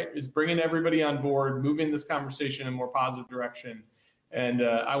is, right? Is bringing everybody on board, moving this conversation in a more positive direction. And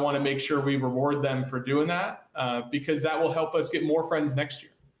I want to make sure we reward them for doing that, because that will help us get more friends next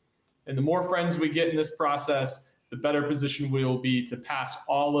year. And the more friends we get in this process, the better position we will be to pass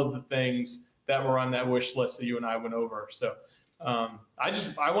all of the things that were on that wish list that you and I went over. So I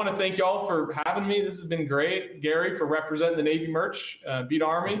want to thank y'all for having me. This has been great. Gary, for representing the Navy merch, beat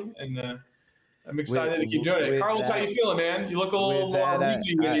Army, and I'm excited to keep doing it. Carlos, how you feeling, man? You look a little more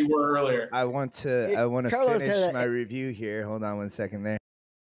wheezy than you were earlier. I want to finish my review here. Hold on one second there.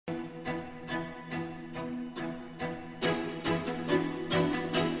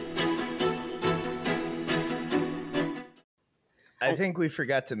 I think we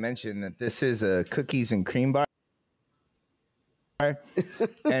forgot to mention that this is a cookies and cream bar.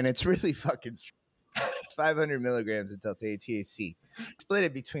 And it's really fucking strong. 500 milligrams of delta THC. Split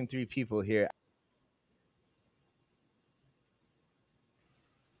it between 3 people here.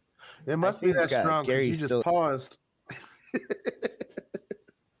 It must be that strong. You just paused.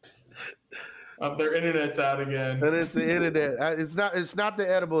 Their internet's out again. And it's the internet. It's not the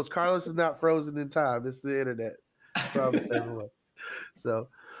edibles. Carlos is not frozen in time. It's the internet. I promise everyone. So,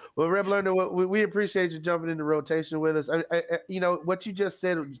 well, Rep Learner, we appreciate you jumping into rotation with us. What you just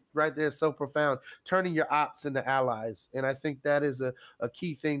said right there is so profound, turning your ops into allies. And I think that is a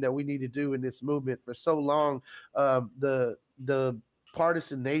key thing that we need to do in this movement. For so long, the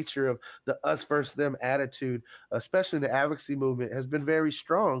partisan nature of the us versus them attitude, especially in the advocacy movement, has been very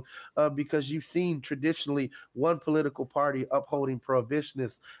strong because you've seen traditionally one political party upholding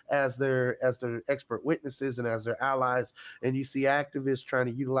prohibitionists as their expert witnesses and as their allies, and you see activists trying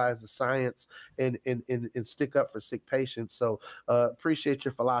to utilize the science and stick up for sick patients. So appreciate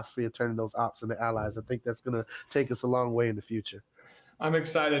your philosophy of turning those ops into allies. I think that's going to take us a long way in the future. I'm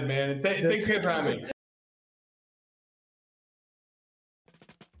excited, man. Thanks again for having me.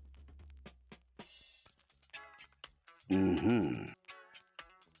 Mm-hmm.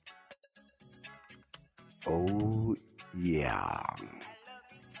 Oh, yeah.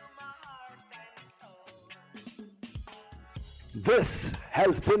 This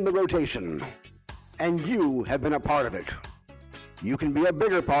has been The Rotation, and you have been a part of it. You can be a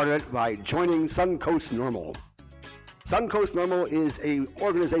bigger part of it by joining Suncoast Normal. Suncoast Normal is an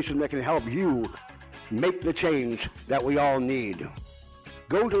organization that can help you make the change that we all need.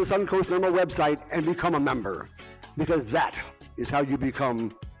 Go to the Suncoast Normal website and become a member, because that is how you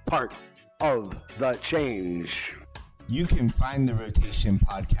become part of the change. You can find the Rotation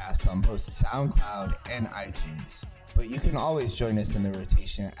podcast on both SoundCloud and iTunes, but you can always join us in the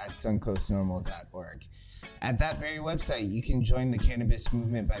rotation at suncoastnormal.org. At that very website, you can join the cannabis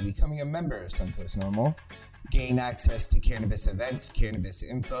movement by becoming a member of Suncoast Normal, gain access to cannabis events, cannabis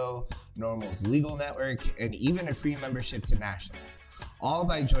info, Normal's legal network, and even a free membership to National, all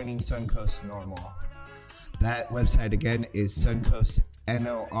by joining Suncoast Normal. That website again is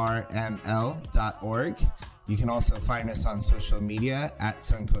suncoastnorml.org. You can also find us on social media at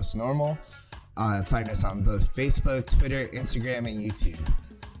Suncoast Normal. Find us on both Facebook, Twitter, Instagram, and YouTube.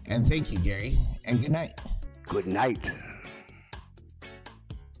 And thank you, Gary, and good night. Good night.